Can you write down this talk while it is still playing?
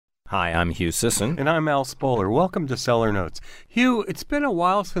Hi, I'm Hugh Sisson. And I'm Al Spoler. Welcome to Cellar Notes. Hugh, it's been a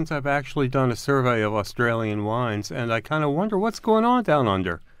while since I've actually done a survey of Australian wines, and I kind of wonder what's going on down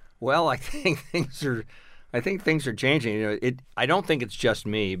under. Well, I think things are changing. I don't think it's just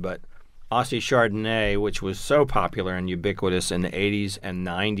me, but Aussie Chardonnay, which was so popular and ubiquitous in the 80s and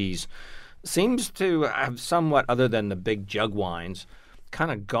 90s, seems to have somewhat, other than the big jug wines,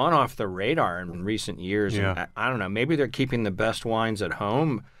 kind of gone off the radar in recent years. Yeah. And I don't know, maybe they're keeping the best wines at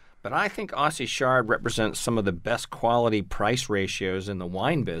home, but I think Aussie Chard represents some of the best quality price ratios in the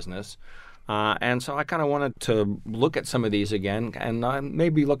wine business. And so I kind of wanted to look at some of these again, and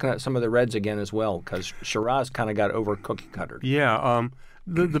maybe looking at some of the reds again as well, because Shiraz kind of got over cookie cuttered. Yeah,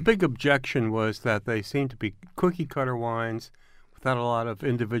 the big objection was that they seem to be cookie cutter wines without a lot of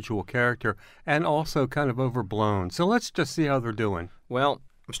individual character, and also kind of overblown. So let's just see how they're doing. Well,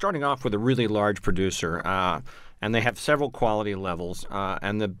 I'm starting off with a really large producer, and they have several quality levels,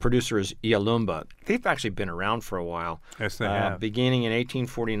 and the producer is Yalumba. They've actually been around for a while. Yes, they have. Beginning in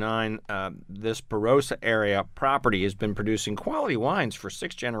 1849, this Barossa area property has been producing quality wines for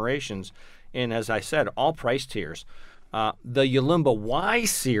 6 generations in, as I said, all price tiers. The Yalumba Y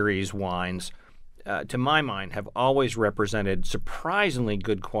Series wines, to my mind, have always represented surprisingly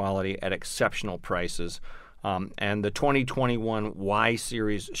good quality at exceptional prices. And the 2021 Y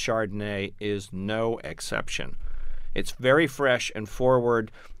Series Chardonnay is no exception. It's very fresh and forward.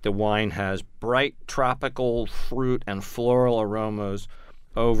 The wine has bright tropical fruit and floral aromas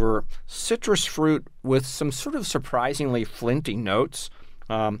over citrus fruit with some sort of surprisingly flinty notes.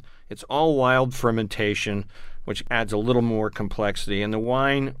 It's all wild fermentation, which adds a little more complexity. And the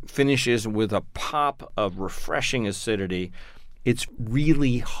wine finishes with a pop of refreshing acidity. It's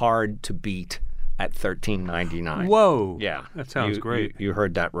really hard to beat at $13.99. Whoa! Yeah, That sounds great. You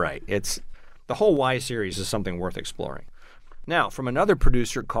heard that right. The whole Y series is something worth exploring. Now, from another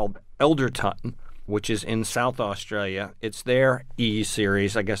producer called Elderton, which is in South Australia, it's their E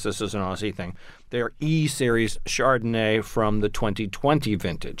series. I guess this is an Aussie thing. Their E series Chardonnay from the 2020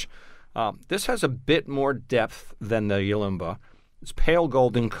 vintage. This has a bit more depth than the Yalumba. It's pale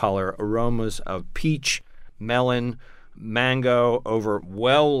golden color, aromas of peach, melon, mango over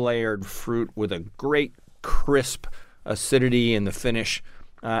well-layered fruit with a great crisp acidity in the finish.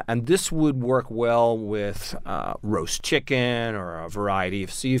 And this would work well with roast chicken or a variety of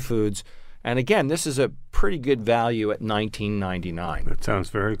seafoods. And again, this is a pretty good value at $19.99. That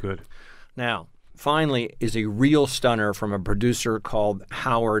sounds very good. Now, finally, is a real stunner from a producer called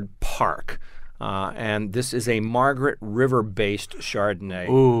Howard Park. And this is a Margaret River-based Chardonnay.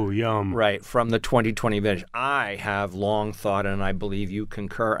 Ooh, yum. Right, from the 2020 vintage. I have long thought, and I believe you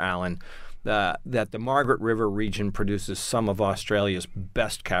concur, Alan, that the Margaret River region produces some of Australia's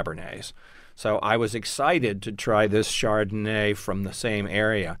best Cabernets. So I was excited to try this Chardonnay from the same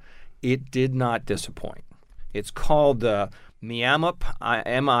area. It did not disappoint. It's called the Miamup,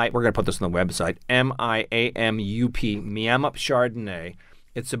 we're going to put this on the website, MIAMUP, Miamup Chardonnay.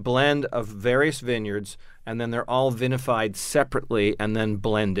 It's a blend of various vineyards, and then they're all vinified separately and then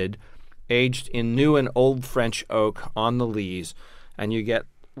blended, aged in new and old French oak on the lees, and you get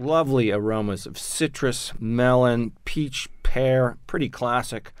lovely aromas of citrus, melon, peach, pear, pretty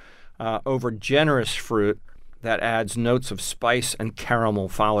classic, over generous fruit that adds notes of spice and caramel,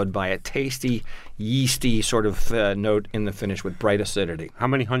 followed by a tasty, yeasty sort of note in the finish with bright acidity. How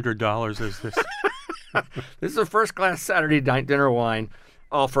many $100 is this? This is a first-class Saturday night dinner wine,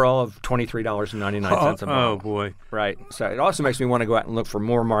 all of $23.99 a bottle. Oh, boy. Right. So it also makes me want to go out and look for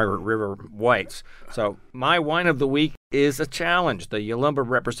more Margaret River whites. So my wine of the week is a challenge. The Yalumba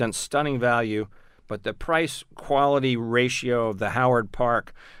represents stunning value, but the price-quality ratio of the Howard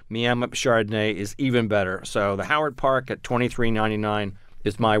Park Miamup Chardonnay is even better. So the Howard Park at $23.99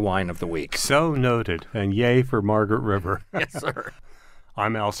 is my wine of the week. So noted. And yay for Margaret River. Yes, sir.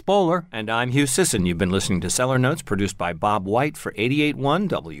 I'm Al Spoler. And I'm Hugh Sisson. You've been listening to Cellar Notes, produced by Bob White for 88.1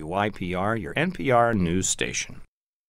 WYPR, your NPR news station.